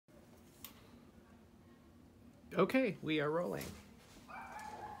Okay, we are rolling.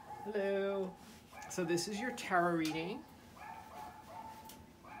 Hello. So this is your tarot reading.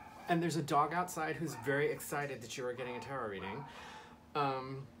 And there's a dog outside who's very excited that you are getting a tarot reading.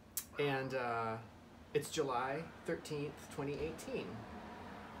 It's July 13th, 2018.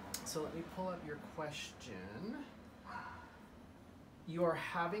 So let me pull up your question. You're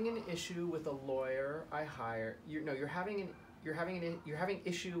having an issue with a lawyer I hired. You're having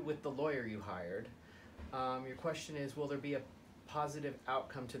issue with the lawyer you hired. Your question is, will there be a positive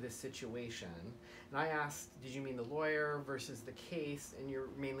outcome to this situation? And I asked, did you mean the lawyer versus the case? And you're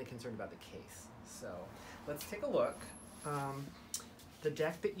mainly concerned about the case. So let's take a look. The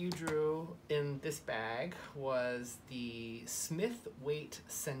deck that you drew in this bag was the Smith-Waite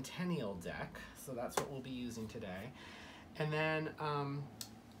Centennial deck. So that's what we'll be using today. And then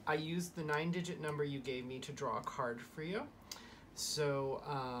I used the 9-digit number you gave me to draw a card for you. So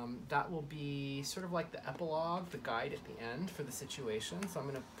that will be sort of like the epilogue, the guide at the end for the situation. So I'm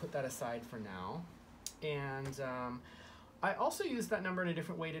going to put that aside for now. And I also used that number in a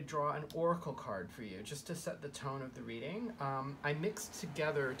different way to draw an oracle card for you, just to set the tone of the reading. I mixed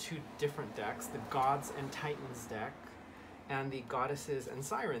together two different decks, the Gods and Titans deck and the Goddesses and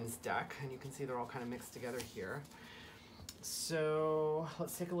Sirens deck. And you can see they're all kind of mixed together here. So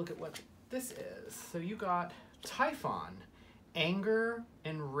let's take a look at what this is. So you got Typhon, anger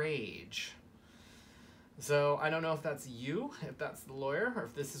and rage. So I don't know if that's you, if that's the lawyer, or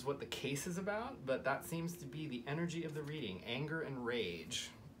if this is what the case is about, but that seems to be the energy of the reading, anger and rage.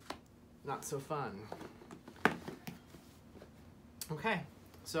 Not so fun. Okay,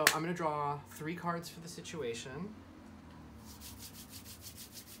 so I'm going to draw 3 cards for the situation.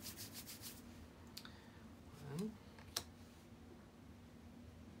 1,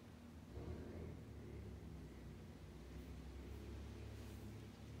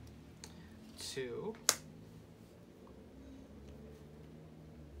 2,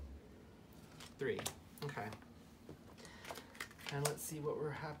 3. Okay. And let's see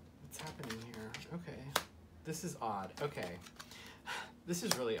what's happening here. Okay. This is odd. Okay. This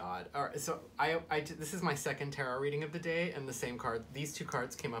is really odd. All right, so this is my second tarot reading of the day, and the same card, these 2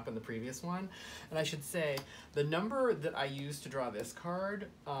 cards came up in the previous one. And I should say, the number that I used to draw this card,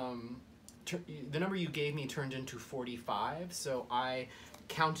 the number you gave me turned into 45, so I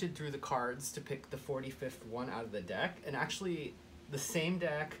counted through the cards to pick the 45th one out of the deck, and actually the same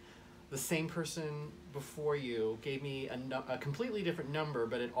deck, the same person before you gave me a completely different number,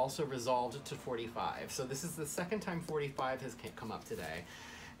 but it also resolved to 45. So this is the second time 45 has come up today.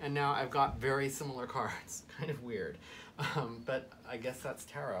 And now I've got very similar cards. Kind of weird. But I guess that's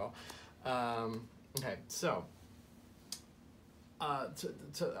tarot. Okay, so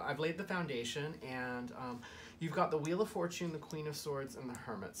I've laid the foundation, and you've got the Wheel of Fortune, the Queen of Swords, and the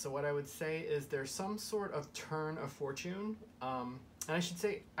Hermit. So what I would say is there's some sort of turn of fortune. And I should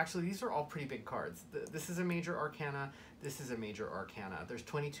say, actually, these are all pretty big cards. This is a major arcana. This is a major arcana. There's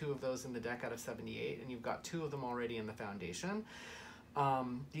 22 of those in the deck out of 78, and you've got 2 of them already in the foundation.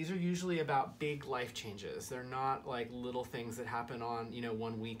 These are usually about big life changes. They're not like little things that happen on,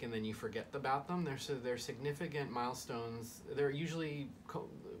 1 week and then you forget about them. They're significant milestones. They're usually,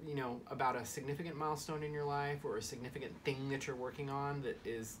 about a significant milestone in your life or a significant thing that you're working on that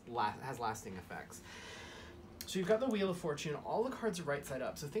has lasting effects. So you've got the Wheel of Fortune. All the cards are right side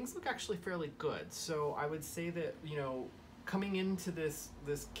up, so things look actually fairly good. So I would say that, coming into this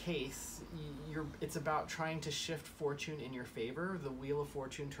case, it's about trying to shift fortune in your favor. The Wheel of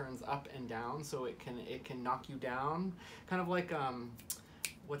Fortune turns up and down, so it can knock you down, kind of like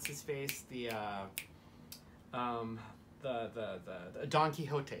what's his face, the Don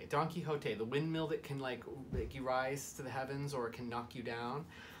Quixote. Don Quixote, the windmill that can like make you rise to the heavens, or it can knock you down.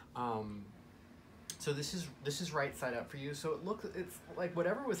 So this is right side up for you. So it's like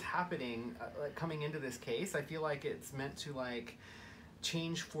whatever was happening like coming into this case, I feel like it's meant to like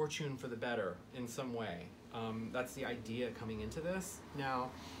change fortune for the better in some way. That's the idea coming into this.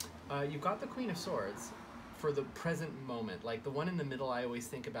 Now, you've got the Queen of Swords for the present moment. Like the one in the middle, I always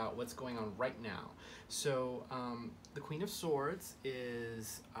think about what's going on right now. So the Queen of Swords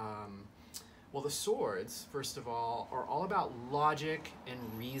is, well, the swords, first of all, are all about logic and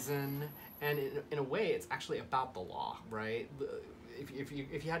reason. And in a way, it's actually about the law, right? If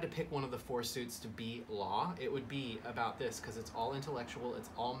you had to pick one of the 4 suits to be law, it would be about this, because it's all intellectual, it's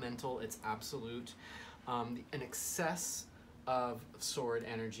all mental, it's absolute. An excess of sword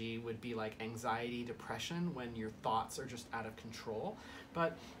energy would be like anxiety, depression, when your thoughts are just out of control.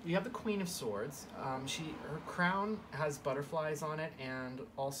 But you have the Queen of Swords. Her crown has butterflies on it, and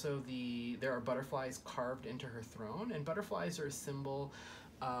also there are butterflies carved into her throne. And butterflies are a symbol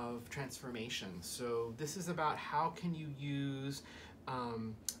of transformation. So this is about how can you use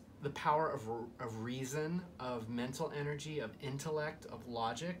the power of reason, of mental energy, of intellect, of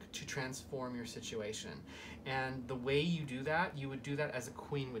logic to transform your situation. And the way you do that, you would do that as a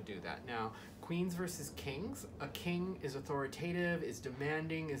queen would do that. Now, queens versus kings. A king is authoritative, is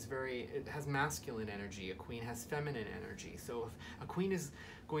demanding, it has masculine energy. A queen has feminine energy. So if a queen is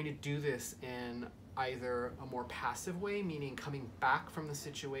going to do this in either a more passive way, meaning coming back from the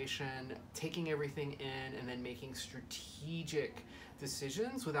situation, taking everything in, and then making strategic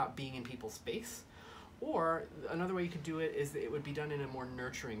decisions without being in people's space. Or another way you could do it is that it would be done in a more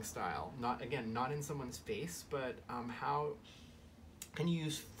nurturing style. Not in someone's face, but how can you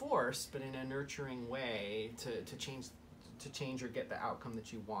use force, but in a nurturing way to change or get the outcome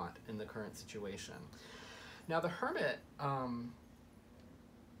that you want in the current situation. Now the hermit,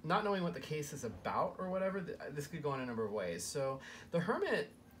 not knowing what the case is about or whatever, this could go in a number of ways. So the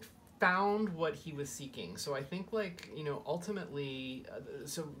hermit found what he was seeking. So I think, like, you know, ultimately,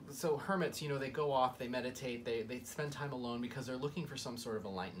 so hermits, you know, they go off, they meditate, they spend time alone because they're looking for some sort of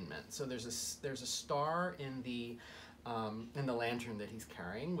enlightenment. So there's a star in the lantern that he's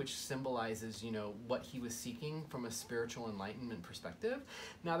carrying, which symbolizes, you know, what he was seeking from a spiritual enlightenment perspective.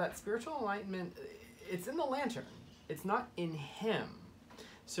 Now that spiritual enlightenment, it's in the lantern. It's not in him.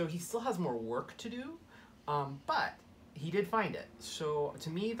 So he still has more work to do, but he did find it. So to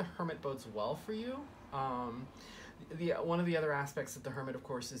me, the hermit bodes well for you. One of the other aspects of the hermit, of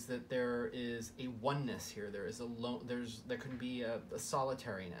course, is that there is a oneness here. There is there can be a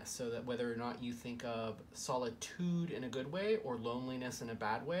solitariness. So that whether or not you think of solitude in a good way or loneliness in a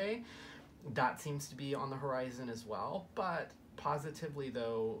bad way, that seems to be on the horizon as well. But positively,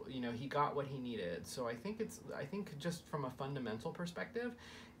 though, you know, he got what he needed. So I think just from a fundamental perspective,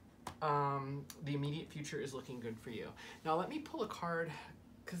 the immediate future is looking good for you. Now let me pull a card,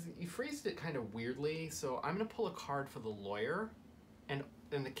 because you phrased it kind of weirdly, so I'm going to pull a card for the lawyer and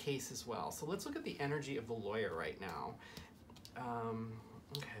the case as well. So let's look at the energy of the lawyer right now.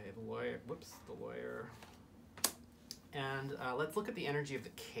 Okay, the lawyer. And let's look at the energy of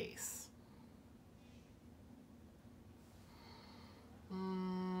the case.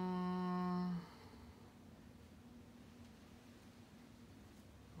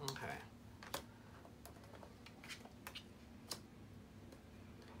 Okay.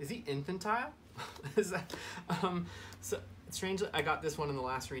 Is he infantile? Is that, so strangely, I got this one in the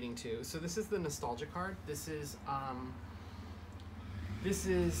last reading too. So this is the nostalgia card. This is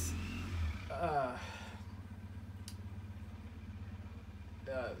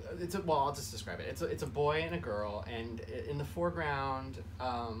well, I'll just describe it. It's a boy and a girl, and in the foreground,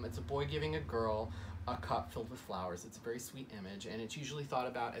 it's a boy giving a girl a cup filled with flowers. It's a very sweet image, and it's usually thought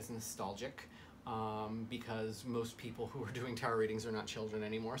about as nostalgic, because most people who are doing tarot readings are not children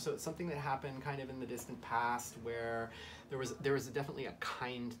anymore. So it's something that happened kind of in the distant past, where there was definitely a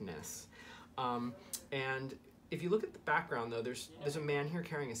kindness, and if you look at the background, though, there's a man here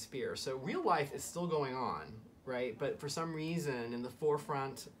carrying a spear. So real life is still going on, right? But for some reason, in the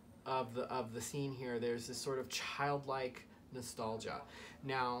forefront of the scene here, there's this sort of childlike nostalgia.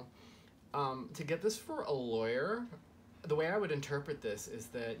 Now, to get this for a lawyer, the way I would interpret this is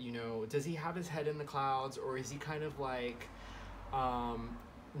that, you know, does he have his head in the clouds, or is he kind of like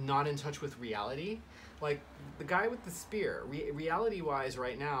not in touch with reality? Like the guy with the spear, reality-wise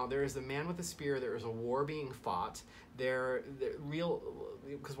right now, there is a man with a spear, there is a war being fought, because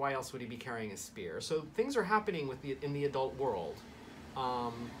why else would he be carrying a spear? So things are happening in the adult world.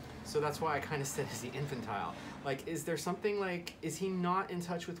 So that's why I kind of said, is he infantile? Like, is there something like, is he not in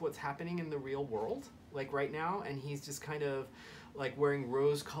touch with what's happening in the real world, like right now, and he's just kind of like wearing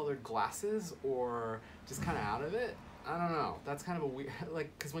rose-colored glasses, or just kind of out of it? I don't know. That's kind of a weird,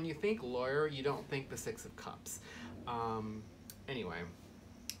 like, because when you think lawyer, you don't think the Six of Cups. Anyway,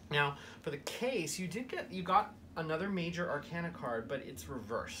 now for the case, you got another major arcana card, but it's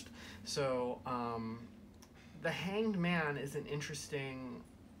reversed. So the Hanged Man is an interesting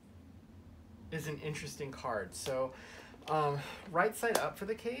card. So right side up for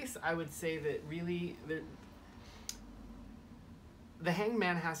the case, I would say that really the Hanged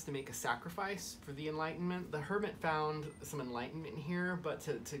Man has to make a sacrifice for the enlightenment. The Hermit found some enlightenment here, but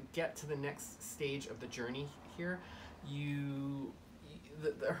to get to the next stage of the journey here, the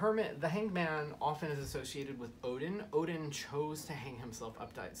Hanged Man often is associated with Odin. Odin chose to hang himself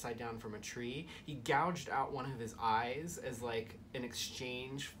upside down from a tree. He gouged out one of his eyes as like an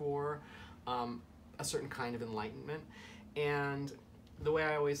exchange for a certain kind of enlightenment. And the way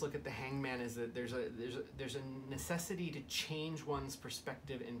I always look at the Hanged Man is that there's a necessity to change one's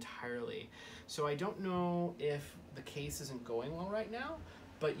perspective entirely. So I don't know if the case isn't going well right now,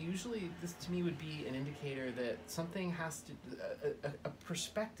 but usually this to me would be an indicator that something has to, a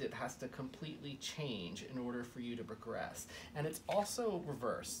perspective has to completely change in order for you to progress. And it's also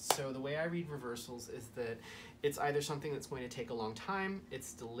reversed. So the way I read reversals is that it's either something that's going to take a long time,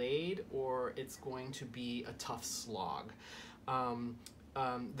 it's delayed, or it's going to be a tough slog.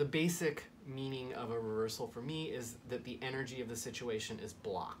 The basic meaning of a reversal for me is that the energy of the situation is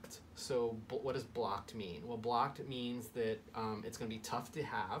blocked. So what does blocked mean? Well, blocked means that it's going to be tough to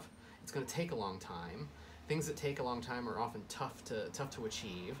have. It's going to take a long time. Things that take a long time are often tough to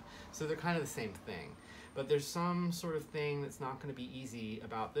achieve. So they're kind of the same thing. But there's some sort of thing that's not going to be easy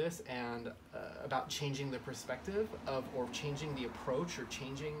about this, and about changing the perspective of, or changing the approach, or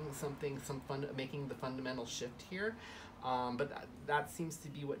changing something, making the fundamental shift here. But that seems to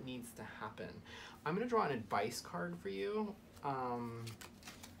be what needs to happen. I'm going to draw an advice card for you.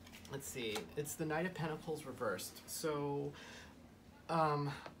 Let's see. It's the Knight of Pentacles reversed. So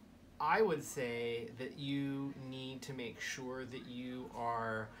I would say that you need to make sure that you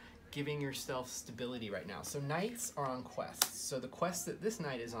are giving yourself stability right now. So knights are on quests. So the quest that this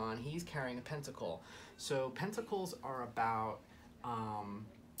knight is on, he's carrying a pentacle. So pentacles are about,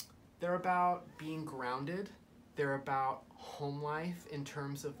 they're about being grounded. They're about home life in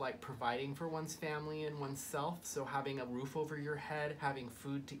terms of like providing for one's family and oneself. So having a roof over your head, having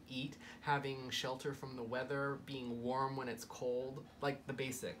food to eat, having shelter from the weather, being warm when it's cold, like the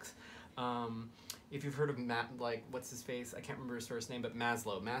basics. If you've heard of what's his face? I can't remember his first name, but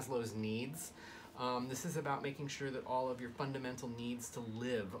Maslow's needs. This is about making sure that all of your fundamental needs to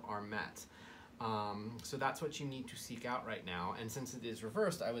live are met. So that's what you need to seek out right now. And since it is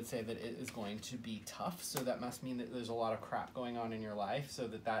reversed, I would say that it is going to be tough. So that must mean that there's a lot of crap going on in your life, so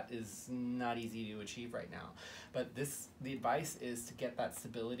that is not easy to achieve right now. But the advice is to get that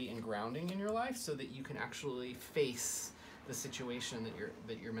stability and grounding in your life so that you can actually face the situation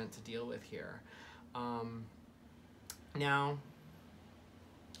that you're meant to deal with here. Now,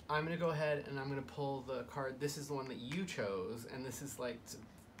 I'm going to go ahead and I'm going to pull the card. This is the one that you chose, and this is like to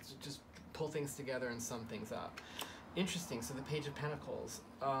just pull things together and sum things up. Interesting. So the Page of Pentacles.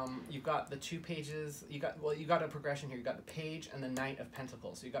 You've got the two pages. You got a progression here. You got the Page and the Knight of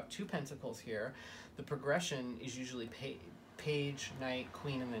Pentacles. So you got two pentacles here. The progression is usually Page, Knight,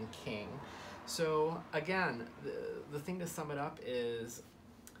 Queen, and then King. So again, the thing to sum it up is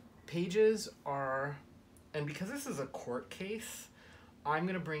pages are, and because this is a court case, I'm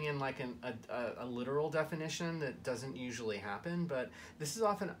going to bring in like a literal definition that doesn't usually happen, but this is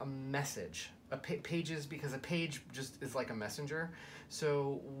often a message. Pages, because a page just is like a messenger.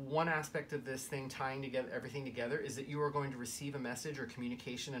 So one aspect of this thing tying together everything together is that you are going to receive a message or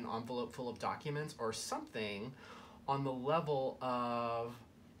communication, an envelope full of documents or something on the level of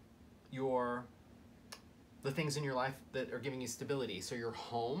the things in your life that are giving you stability. So your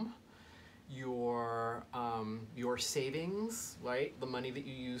home, your savings, right? The money that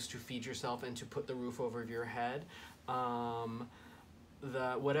you use to feed yourself and to put the roof over your head,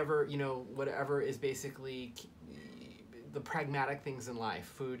 whatever is basically the pragmatic things in life,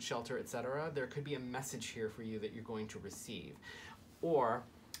 food, shelter, etc. There could be a message here for you that you're going to receive. Or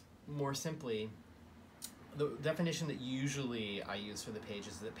more simply, the definition that usually I use for the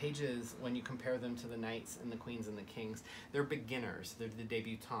pages is that pages, when you compare them to the knights and the queens and the kings, they're beginners, they're the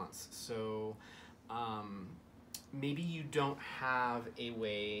debutantes. So maybe you don't have a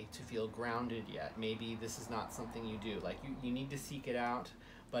way to feel grounded yet. Maybe this is not something you do. Like you need to seek it out,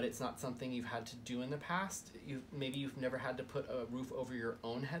 but it's not something you've had to do in the past. Maybe you've never had to put a roof over your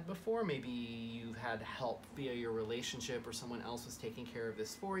own head before. Maybe you've had help via your relationship, or someone else was taking care of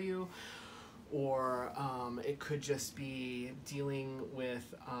this for you. Or it could just be dealing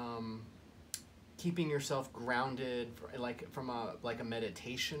with keeping yourself grounded, from a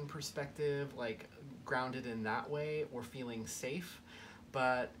meditation perspective, like grounded in that way, or feeling safe.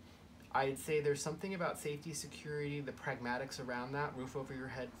 But I'd say there's something about safety, security, the pragmatics around that, roof over your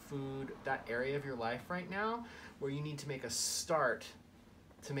head, food, that area of your life right now, where you need to make a start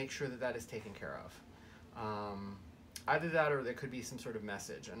to make sure that is taken care of. Either that, or there could be some sort of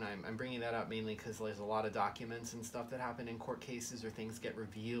message, and I'm bringing that up mainly because there's a lot of documents and stuff that happen in court cases, or things get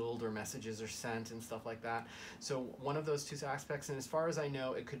revealed, or messages are sent and stuff like that. So one of those two aspects, and as far as I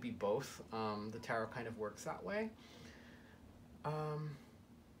know, it could be both. The tarot kind of works that way.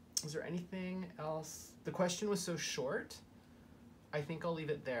 Is there anything else? The question was so short. I think I'll leave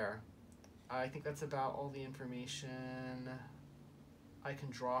it there. I think that's about all the information I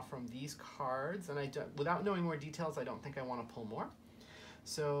can draw from these cards, and without knowing more details, I don't think I want to pull more.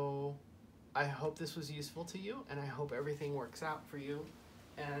 So I hope this was useful to you, and I hope everything works out for you,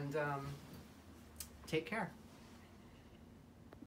 and take care.